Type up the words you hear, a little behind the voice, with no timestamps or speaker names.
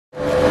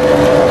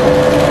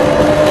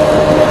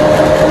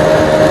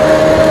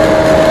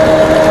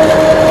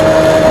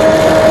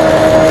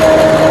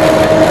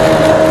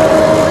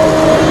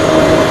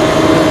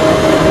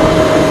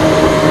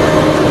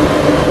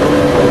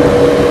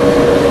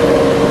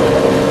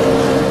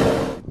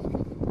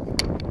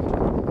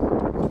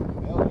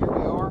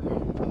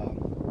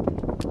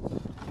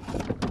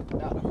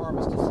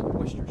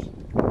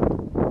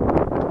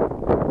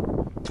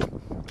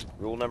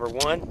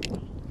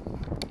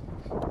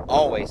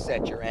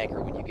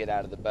anchor when you get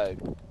out of the boat,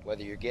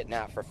 whether you're getting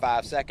out for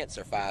 5 seconds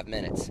or 5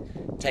 minutes.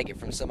 Take it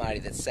from somebody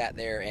that sat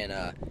there and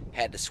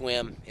had to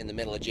swim in the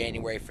middle of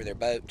January for their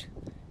boat.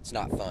 It's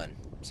not fun.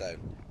 So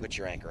put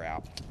your anchor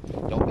out.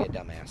 Don't be a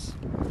dumbass.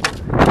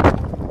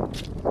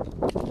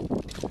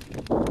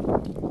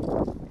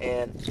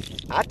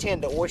 And I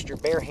tend to oyster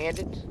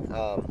barehanded.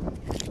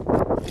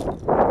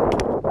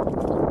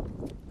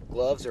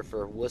 Gloves are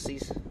for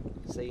wussies.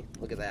 See,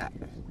 look at that.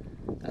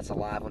 That's a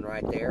live one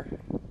right there.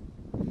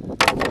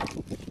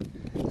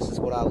 This is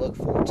what I look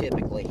for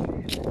typically.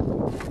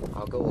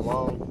 I'll go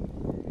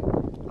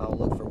along, I'll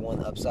look for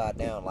one upside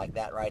down like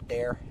that right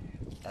there.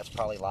 That's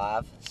probably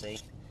live, see?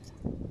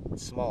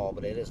 It's small,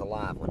 but it is a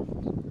live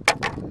one.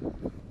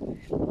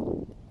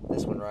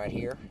 This one right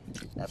here,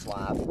 that's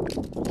live.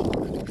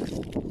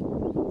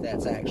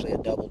 That's actually a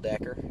double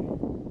decker.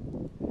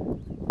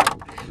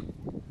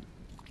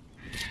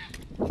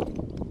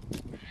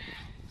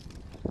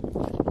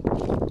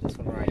 This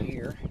one right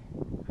here,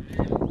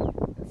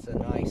 that's a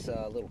nice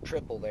little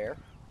triple there.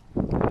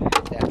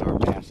 Put that in our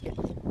basket.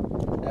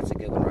 That's a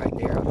good one right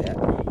there, I bet.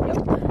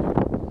 Yep.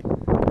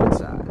 Good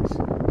size.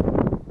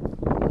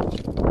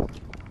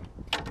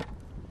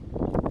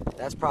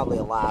 That's probably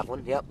a live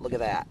one. Yep, look at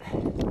that.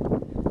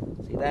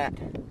 See that?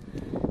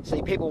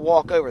 See, people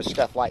walk over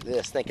stuff like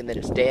this thinking that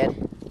it's dead.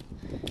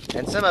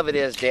 And some of it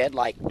is dead,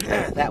 like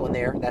that one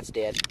there, that's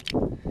dead.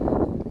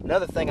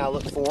 Another thing I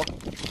look for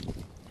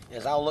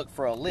is I'll look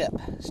for a lip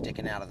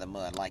sticking out of the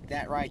mud, like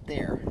that right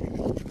there.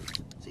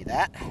 See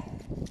that?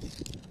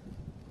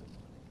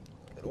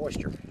 Good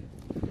oyster.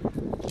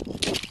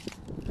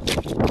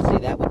 See,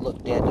 that would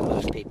look dead to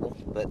most people,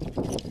 but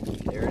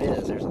there it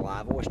is. There's a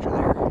live oyster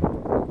there.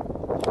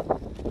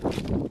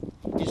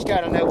 You just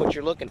got to know what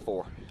you're looking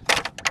for.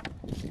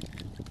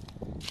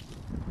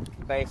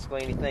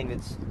 Basically, anything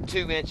that's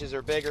 2 inches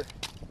or bigger,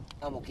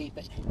 I'm going to keep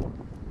it.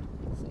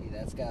 See,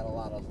 that's got a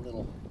lot of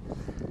little...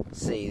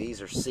 See, these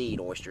are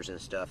seed oysters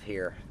and stuff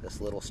here. This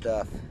little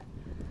stuff.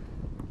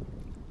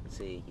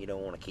 See, you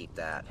don't want to keep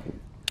that.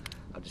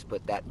 I'll just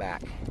put that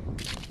back.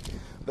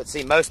 But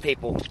see, most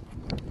people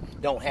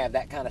don't have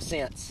that kind of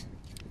sense.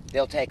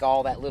 They'll take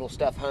all that little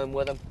stuff home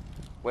with them.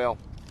 Well,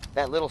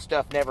 that little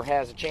stuff never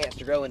has a chance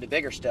to grow into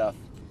bigger stuff.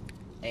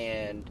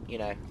 And, you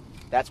know,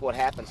 that's what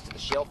happens to the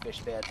shellfish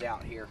beds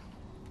out here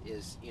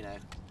is, you know,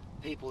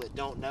 people that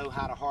don't know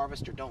how to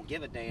harvest or don't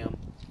give a damn,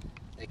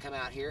 they come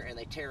out here and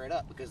they tear it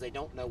up because they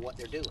don't know what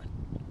they're doing.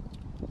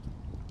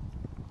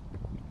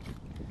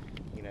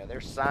 You know,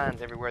 there's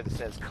signs everywhere that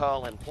says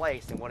cull in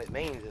place, and what it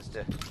means is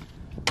to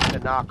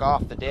knock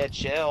off the dead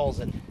shells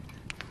and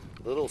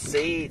little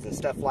seeds and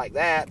stuff like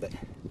that, but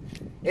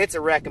it's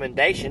a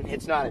recommendation.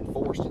 It's not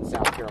enforced in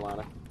South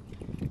Carolina.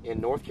 In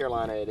North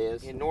Carolina it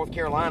is. In North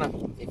Carolina,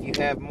 if you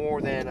have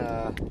more than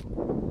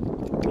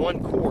 1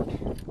 quart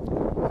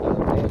of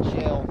dead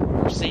shell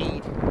or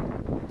seed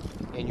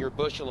in your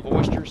bushel of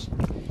oysters,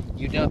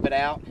 you dump it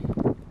out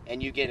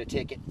and you get a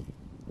ticket.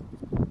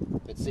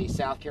 But see,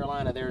 South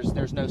Carolina,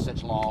 there's no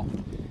such law.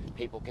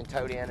 People can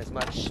tote in as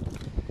much,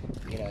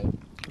 you know,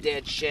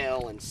 dead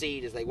shell and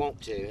seed as they want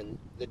to, and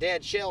the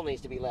dead shell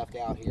needs to be left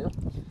out here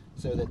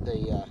so that the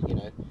you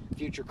know,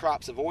 future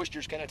crops of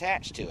oysters can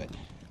attach to it.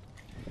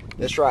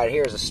 This right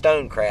here is a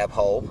stone crab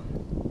hole.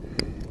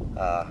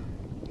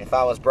 If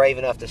I was brave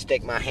enough to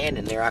stick my hand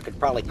in there, I could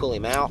probably pull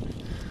him out,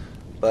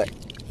 but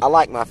I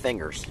like my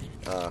fingers.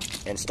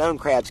 And stone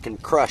crabs can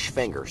crush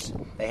fingers.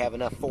 They have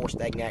enough force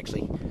they can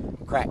actually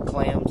crack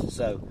clams,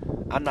 so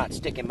I'm not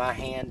sticking my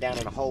hand down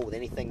in a hole with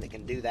anything that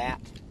can do that.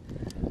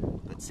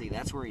 But see,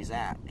 that's where he's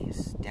at.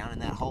 He's down in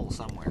that hole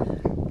somewhere.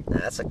 Now,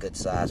 that's a good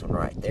size one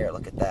right there.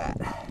 Look at that.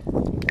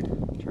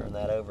 Turn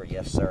that over.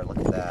 Yes, sir. Look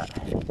at that.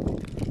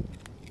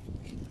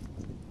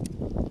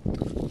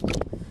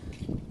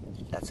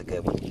 That's a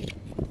good one.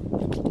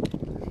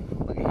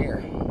 Look at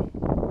here.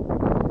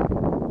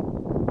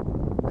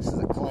 This is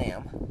a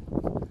clam.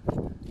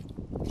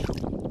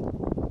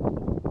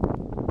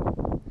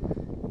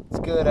 It's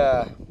good,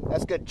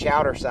 that's good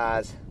chowder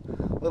size.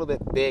 A little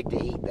bit big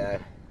to eat though.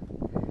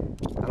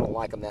 I don't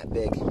like them that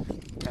big.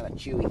 Kind of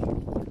chewy.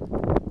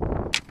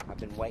 I've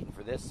been waiting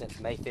for this since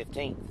May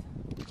 15th.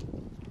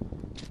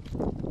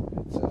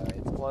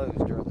 It's closed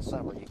during the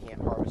summer. You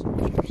can't harvest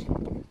oysters.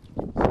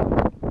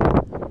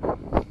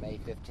 May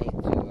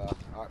 15th to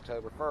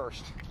October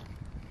 1st.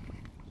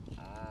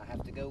 I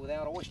have to go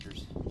without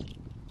oysters.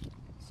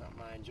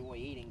 Something I enjoy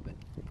eating, but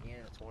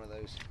yeah, it's one of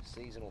those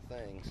seasonal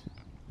things.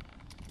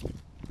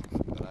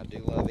 But I do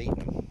love eating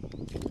them.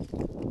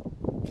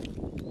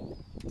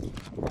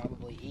 I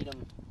probably eat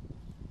them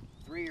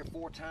 3 or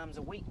 4 times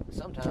a week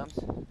sometimes.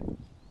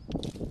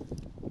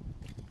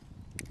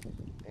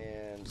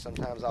 And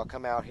sometimes I'll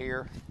come out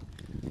here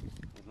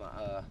with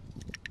my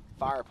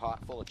fire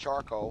pot full of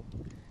charcoal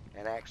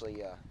and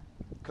actually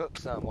cook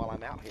some while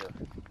I'm out here.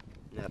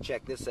 Now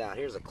check this out.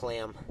 Here's a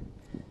clam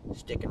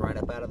sticking right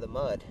up out of the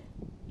mud.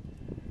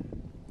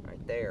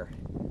 Right there.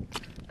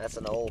 That's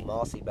an old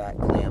mossy back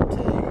clam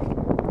too.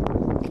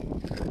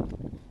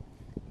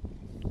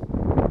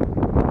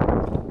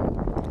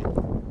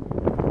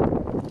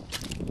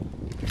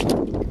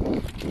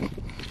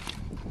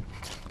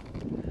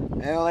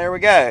 there we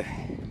go.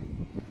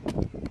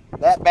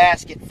 That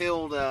basket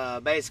filled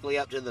basically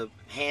up to the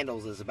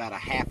handles is about a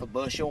half a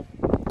bushel.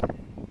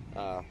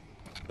 The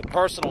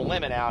personal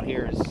limit out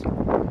here is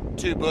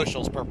 2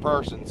 bushels per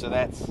person, so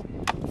that's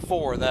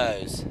 4 of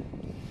those.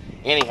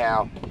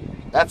 Anyhow,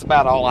 that's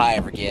about all I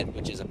ever get,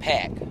 which is a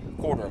peck,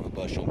 quarter of a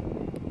bushel.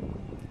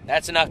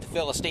 That's enough to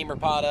fill a steamer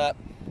pot up.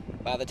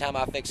 By the time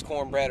I fix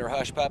cornbread or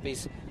hush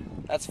puppies,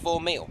 that's a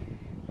full meal.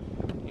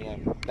 Yeah,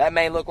 that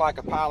may look like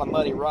a pile of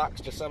muddy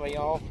rocks to some of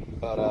y'all,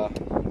 but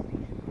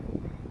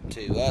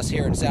to us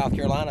here in South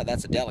Carolina,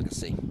 that's a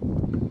delicacy.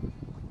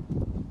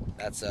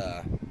 That's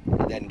it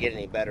doesn't get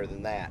any better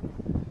than that.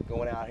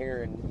 Going out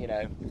here and, you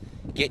know,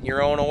 getting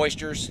your own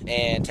oysters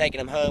and taking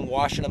them home,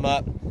 washing them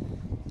up,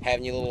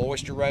 having your little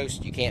oyster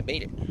roast, you can't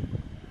beat it.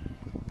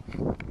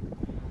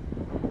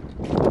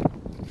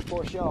 Of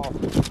course, y'all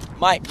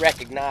might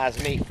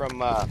recognize me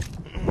from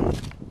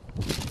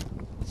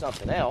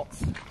something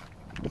else.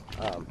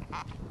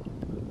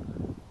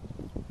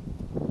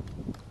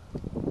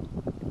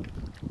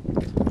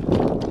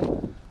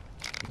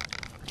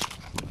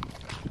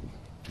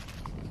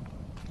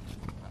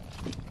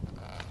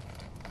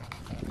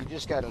 You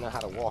just got to know how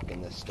to walk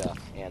in this stuff,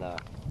 and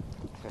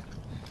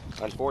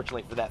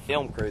unfortunately for that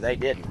film crew, they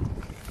didn't.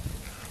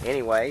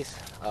 Anyways,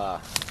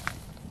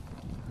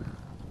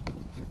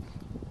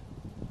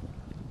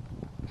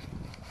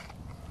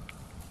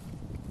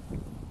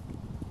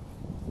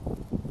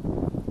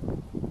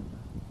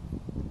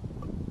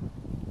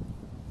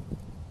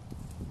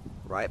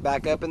 right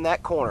back up in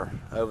that corner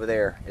over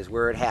there is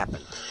where it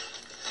happened.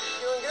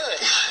 Doing good.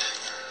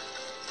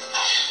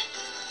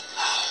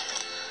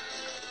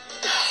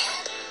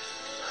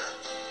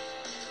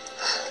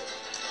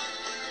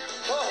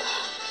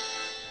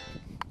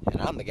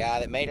 And I'm the guy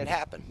that made it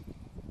happen.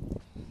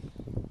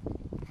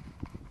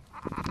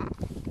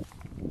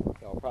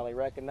 Y'all probably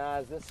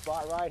recognize this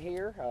spot right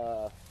here.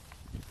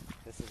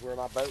 This is where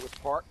my boat was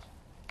parked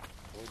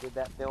when we did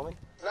that filming.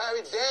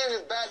 Larry Dan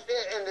is back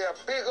there, and they're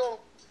bigger,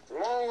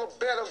 longer,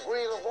 better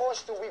breed of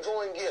oyster. We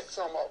go and get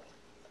some of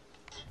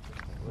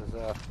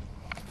them.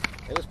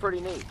 It was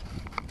pretty neat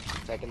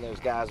taking those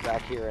guys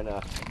back here and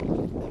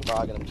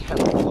bogging them down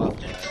the bluff.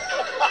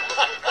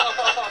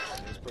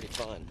 It was pretty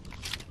fun.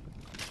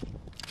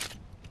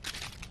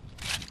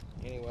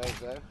 Anyways,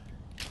 though,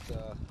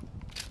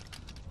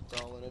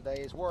 it's all in a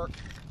day's work.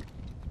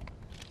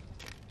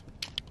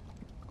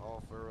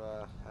 All for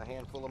a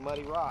handful of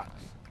muddy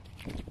rocks.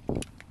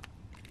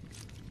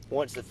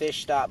 Once the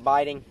fish stop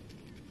biting,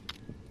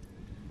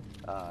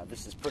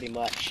 this is pretty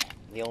much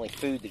the only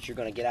food that you're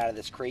going to get out of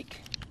this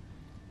creek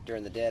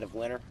during the dead of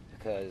winter,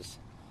 because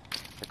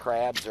the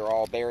crabs are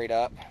all buried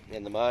up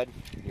in the mud.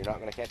 You're not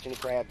going to catch any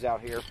crabs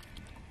out here.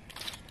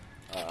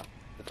 The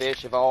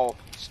fish have all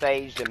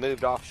staged and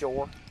moved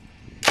offshore,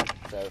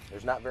 so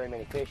there's not very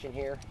many fish in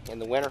here in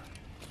the winter.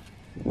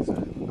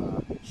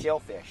 So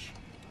shellfish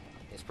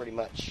is pretty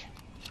much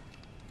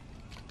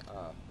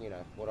you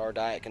know, what our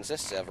diet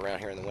consists of around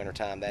here in the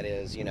wintertime. That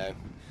is, you know,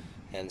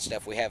 and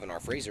stuff we have in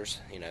our freezers,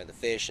 you know, the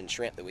fish and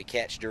shrimp that we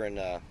catch during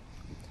the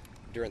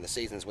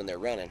seasons when they're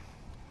running.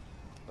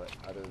 But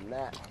other than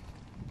that,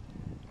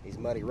 these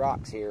muddy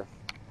rocks here,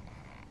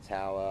 it's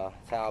how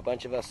a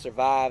bunch of us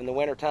survive in the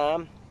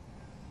wintertime.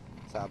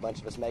 It's how a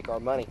bunch of us make our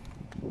money.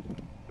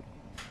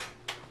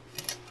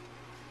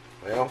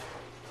 Well,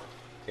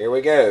 here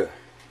we go.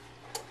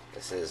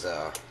 This is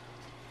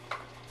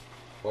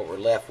what we're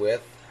left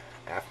with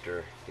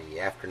after the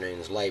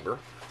afternoon's labor.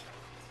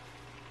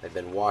 They've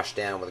been washed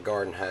down with a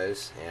garden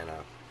hose, and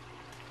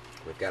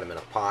we've got them in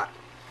a pot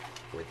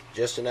with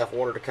just enough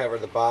water to cover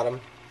the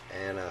bottom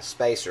and a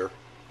spacer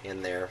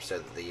in there so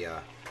that the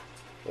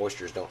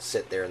oysters don't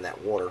sit there in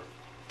that water.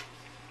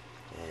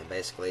 And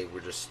basically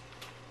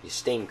you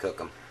steam cook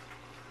them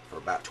for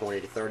about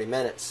 20 to 30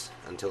 minutes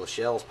until the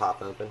shells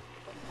pop open.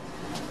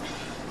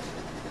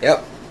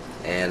 Yep,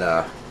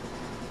 and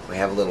we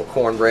have a little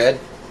cornbread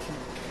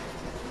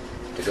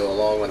to go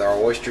along with our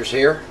oysters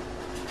here,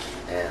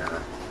 and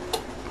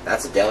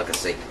that's a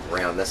delicacy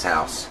around this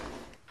house.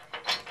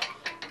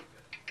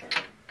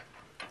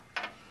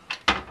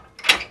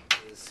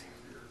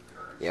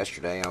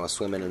 Yesterday I was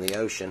swimming in the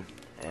ocean,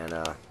 and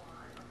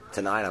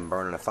tonight I'm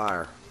burning a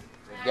fire.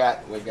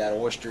 We've got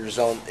oysters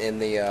on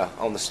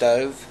the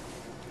stove,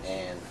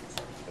 and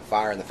the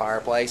fire in the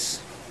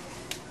fireplace.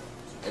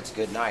 It's a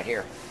good night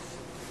here.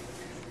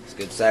 It's a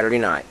good Saturday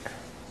night.